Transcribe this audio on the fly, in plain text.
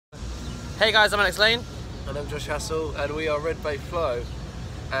Hey guys, I'm Alex Lane. And I'm Josh Hassel, and we are Red Bay Flow.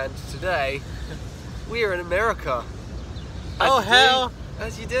 And today, we are in America.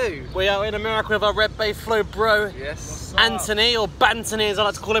 As you do. We are in America with our Red Bay Flow bro. Yes. Anthony, or Bantony as I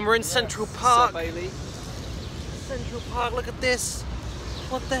like to call him. We're in Central Park. Bailey. Central Park, look at this.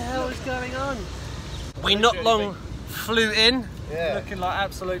 What the hell is going on? We not long flew in. Yeah. Looking like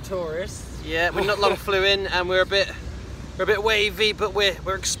absolute tourists. Yeah, we not long flew in, and we're a bit wavy, but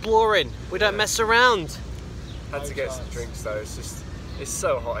we're exploring. We don't mess around. Had to get some drinks though. It's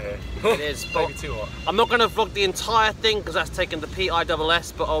so hot here. It is, but maybe too hot. I'm not going to vlog the entire thing because that's taking the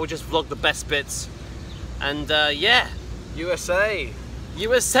PISS, but I'll just vlog the best bits. And yeah. USA.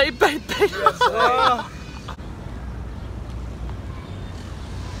 USA, baby. USA.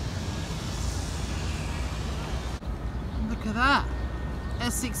 Look at that.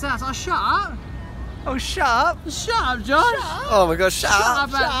 S6 hours. Oh, shut up. Oh, shut up. Shut up, Josh. Oh my god, shut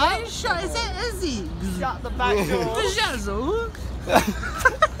up. Shut up, mate. Shut. Is it Izzy? Shut the back door. Shazzle.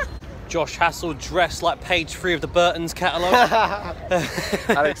 Josh Hassel dressed like page 3 of the Burton's catalogue.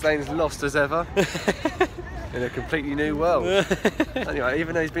 Alex Lane's lost as ever. In a completely new world. Anyway,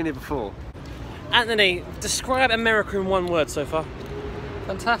 even though he's been here before. Anthony, describe America in one word so far.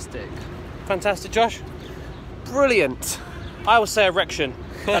 Fantastic. Fantastic, Josh? Brilliant. I will say erection.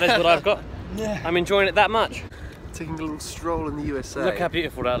 That is what I've got. Yeah. I'm enjoying it that much. Taking a little stroll in the USA. Look how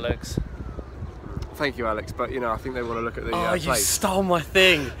beautiful that looks. Thank you, Alex, but you know, I think they want to look at the Oh, you place. stole my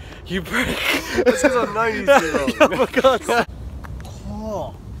thing. You prick. That's because I've known you too long. Oh my god.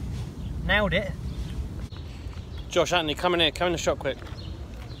 Oh. Nailed it. Josh, Anthony, come in here. Come in the shop quick.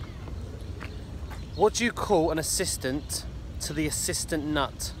 What do you call an assistant to the assistant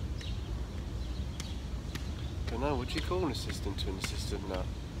nut? I don't know, what do you call an assistant to an assistant nut?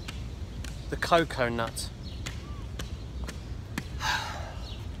 The cocoa nut.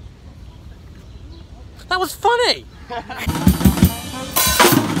 That was funny!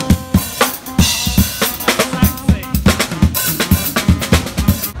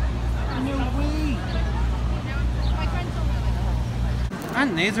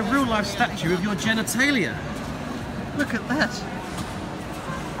 Anthony, it's a real life statue of your genitalia. Look at that.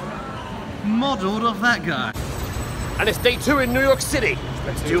 Modelled off that guy. And it's day 2 in New York City.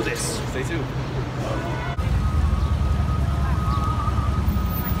 Let's do this. Stay tuned.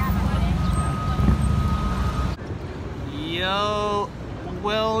 Yo,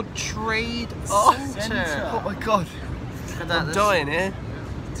 World Trade Center. Oh my god. Look at that. I'm dying here.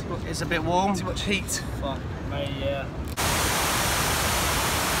 It's a bit warm. Too much heat. Fuck me, yeah.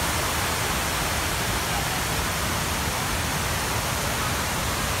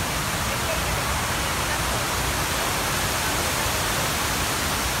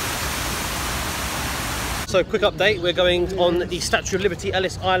 So, quick update, we're going on the Statue of Liberty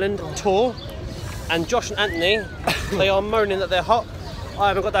Ellis Island tour, and Josh and Anthony, they are moaning that they're hot. I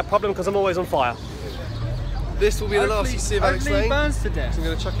haven't got that problem because I'm always on fire. This will be the last you see of Alex Lane. Burns to death. I'm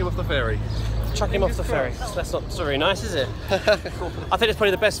going to chuck him off the ferry. Chuck him off the ferry. That's not very nice, is it? I think it's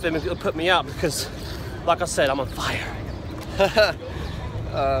probably the best for him if it'll put me up because, like I said, I'm on fire.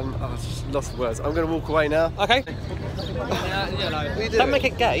 I just lost words. I'm going to walk away now. Okay. What Don't make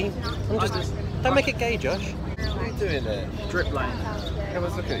it gay. Don't make it gay, Josh. What are you doing there? Drip lane.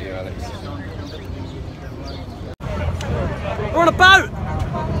 Everyone's looking at you, Alex. We're on a boat!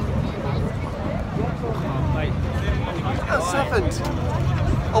 What's happened?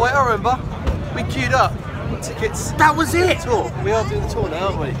 Oh wait, I remember. We queued up. Tickets. That was it! Tour. We are doing the tour now,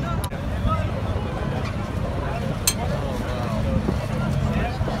 aren't we?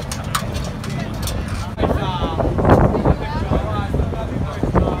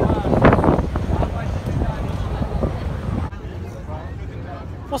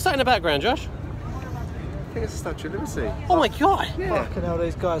 What's that in the background, Josh? I think it's a Statue of Liberty. Oh my god! Yeah. Fucking hell,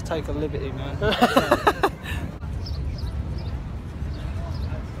 these guys take a liberty, man.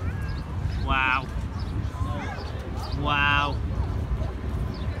 Wow. Wow.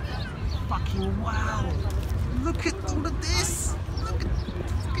 Fucking wow. Look at all of this. Look at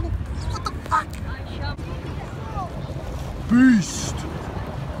fucking, what the fuck? Beast.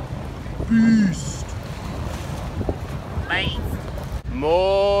 Beast. Mate.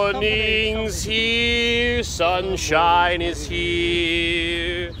 Morning's here, sunshine is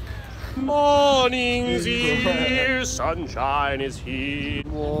here. Morning's here, sunshine is here.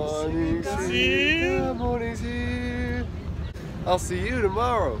 Morning's here. Morning's here. I'll see you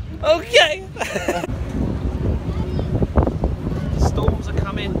tomorrow. Okay. Storms are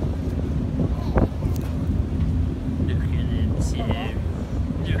coming. Look at them two.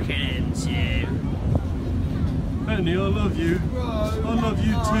 Look at them two. Anthony, I love you. I love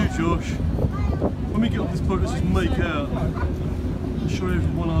you too, Josh. When we get off this boat, let's just make out. I'll show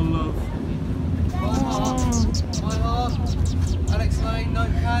everyone I love. My heart. Alex Lane,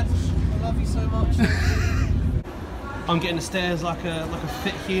 notepad. I love you so much. I'm getting the stairs like a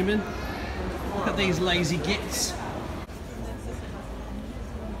fit human. Look at these lazy gits.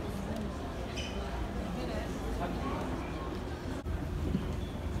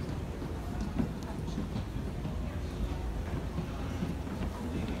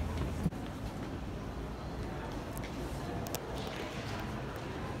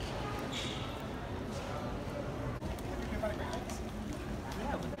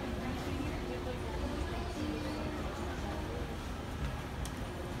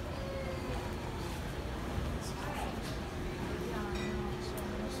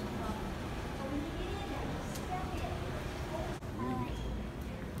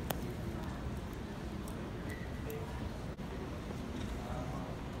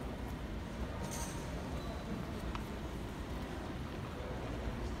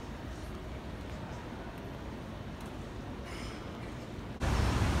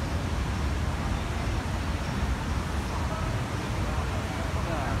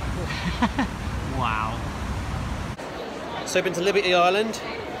 Wow. So we've been to Liberty Island,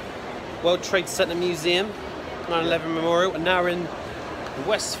 World Trade Center Museum, 9/11 Memorial, and now we're in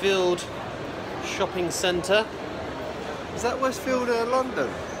Westfield Shopping Centre. Is that Westfield, London?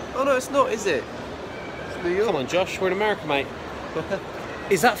 Oh no, it's not, is it? It's New York. Come on, Josh, we're in America, mate.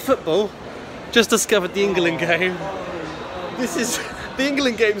 Is that football? Just discovered the England game. This is the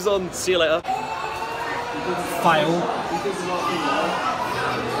England game's on. See you later. Fail.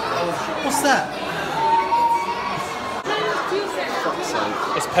 What's that? Fuck's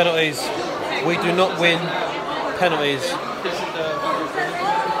sake. It's penalties. We do not win penalties.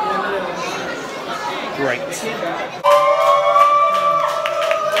 Great.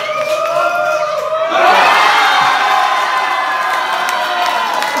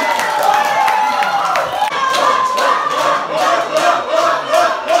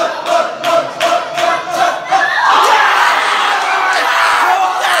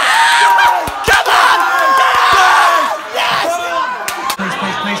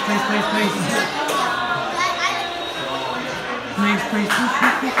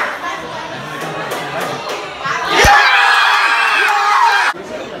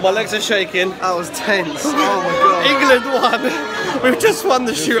 My legs are shaking. That was tense. Oh my god. England won. We've just won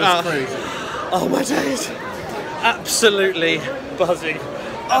the shootout. Oh my days. Absolutely buzzing.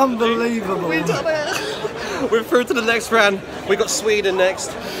 Unbelievable. We've done it. We're through to the next round. We got Sweden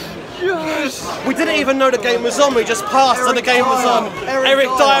next. Yes. We didn't even know the game was on. We just passed and the game was on. Eric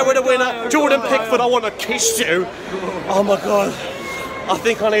Dyer with a winner. Jordan Pickford, I want to kiss you. Oh my god. I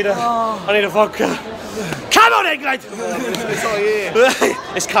think I need a vodka. Come on, England! It's all here.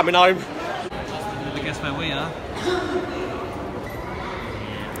 It's coming home. Guess where we are?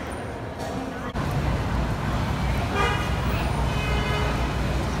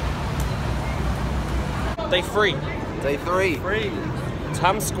 Day 3. Day 3.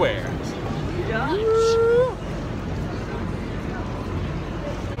 Times Square.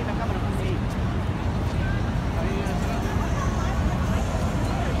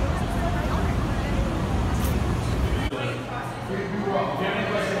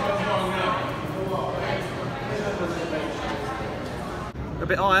 A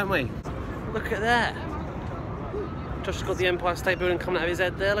bit high, haven't we? Look at that. Josh has got the Empire State Building coming out of his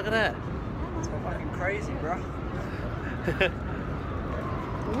head there. Look at that. It's fucking crazy, bro.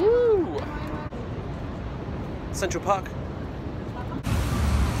 Woo! Central Park.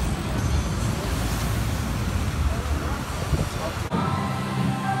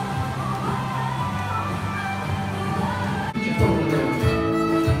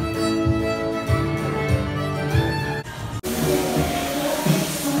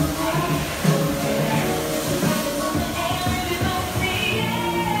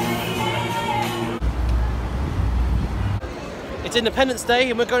 It's Independence Day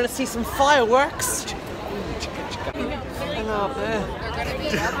and we're going to see some fireworks. Hello up there.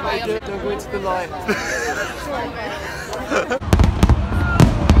 Don't go into the light.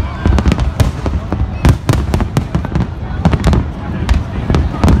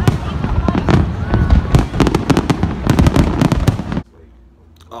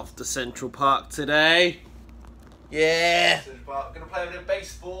 Off to Central Park today. Yeah. Gonna play a bit of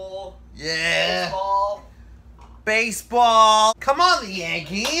baseball. Yeah. Baseball. Baseball. Come on, the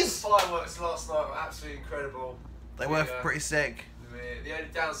Yankees. The fireworks last night were absolutely incredible. They were pretty sick. The only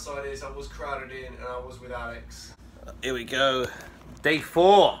downside is I was crowded in and I was with Alex. Here we go. Day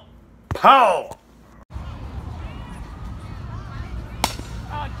 4. Pow!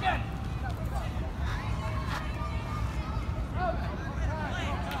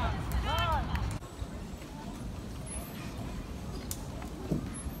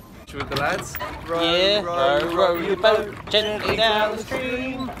 picture with the lads. Row your boat gently down the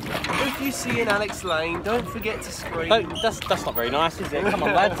stream. If you see an Alex Lane, don't forget to scream. That's not very nice, is it? Come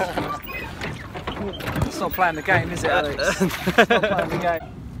on, lads. It's not playing the game, is it, Alex? It's not playing the game.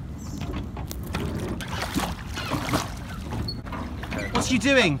 What's you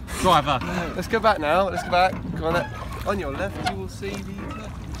doing, driver? Let's go back now. Let's go back. Come on. On your left, you will see the turkeys.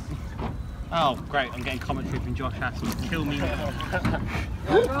 Oh, great. I'm getting commentary from Josh Ashley. Kill me now.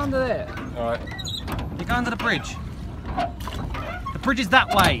 Go under there. Alright. You're going to the bridge. The bridge is that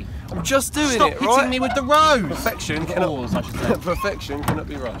way. I'm just doing Stop it, hitting right? me with the rose. Perfection Pause, I should say. Perfection cannot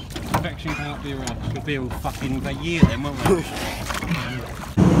be rushed. Perfection cannot be rushed. We'll be all fucking a year then, won't we?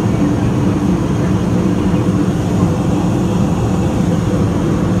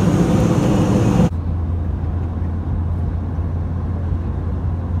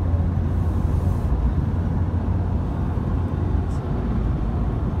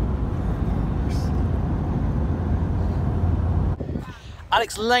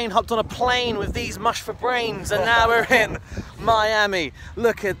 Alex Lane hopped on a plane with these mush for brains and now we're in Miami.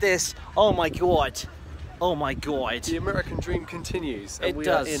 Look at this. Oh my god. Oh my god. The American dream continues and we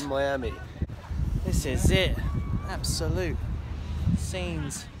does. are in Miami. This is it. Absolute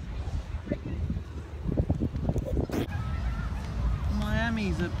scenes.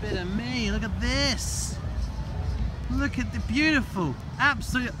 Miami's a bit of me. Look at this. Look at the beautiful.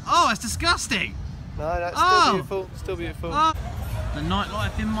 Absolute. Oh, it's disgusting. No, that's still beautiful. Still beautiful. Oh. The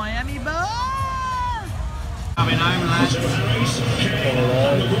nightlife in Miami, boy! Coming home, lads.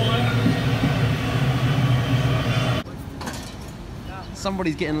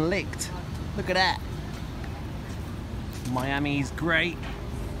 Somebody's getting licked. Look at that. Miami's great.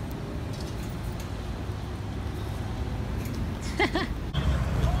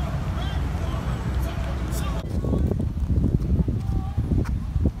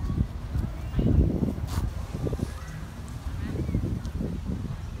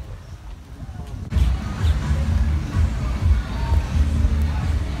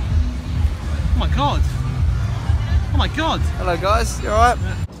 Oh my god! Hello guys, you alright?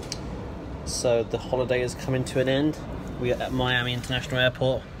 So the holiday is coming to an end. We are at Miami International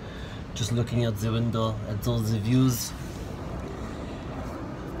Airport, just looking out the window at all the views.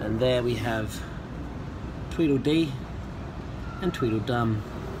 And there we have Tweedledee and Tweedledum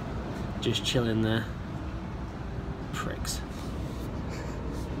just chilling there. Pricks.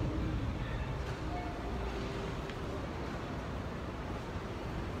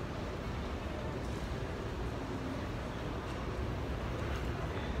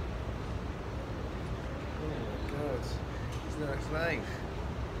 Alex Lane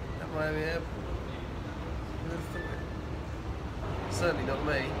at Miami Airport. Who would have thought it? Certainly not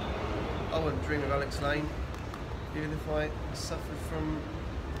me. I wouldn't dream of Alex Lane, even if I suffered from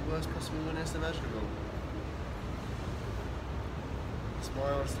the worst possible illness imaginable. It's my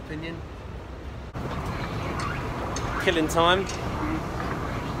honest opinion. Killing time.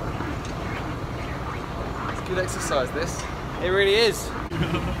 It's good exercise, this. It really is.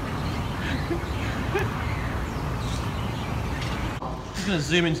 I'm going to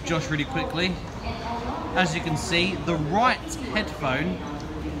zoom into Josh really quickly. As you can see, the right headphone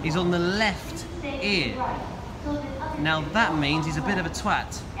is on the left ear. Now that means he's a bit of a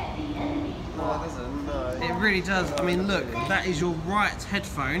twat. No, it doesn't, no. It really does. I mean, look, that is your right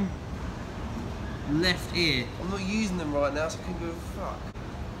headphone, left ear. I'm not using them right now, so I can give a fuck.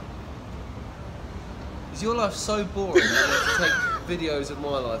 Is your life so boring that you have to take videos of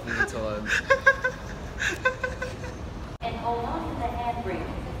my life all the time? And hold on to the handbrake.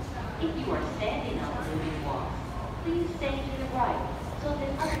 If you are standing on the moving wall, please stay to the right so that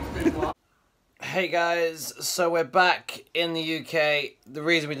others may walk. Hey guys, so we're back in the UK. The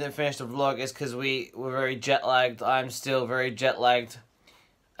reason we didn't finish the vlog is because we were very jet lagged. I'm still very jet lagged.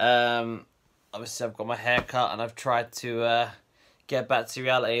 Obviously I've got my hair cut and I've tried to get back to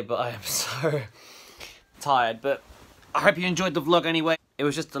reality, but I am so tired. But I hope you enjoyed the vlog anyway. It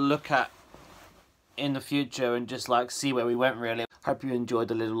was just to look at in the future and just like see where we went really. Hope you enjoyed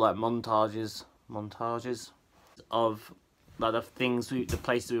the little like montages of like the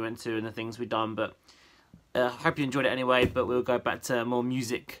places we went to and the things we done. But hope you enjoyed it anyway. But we'll go back to more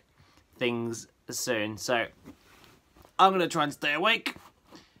music things soon. So I'm gonna try and stay awake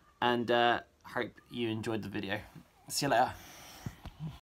and hope you enjoyed the video. See you later.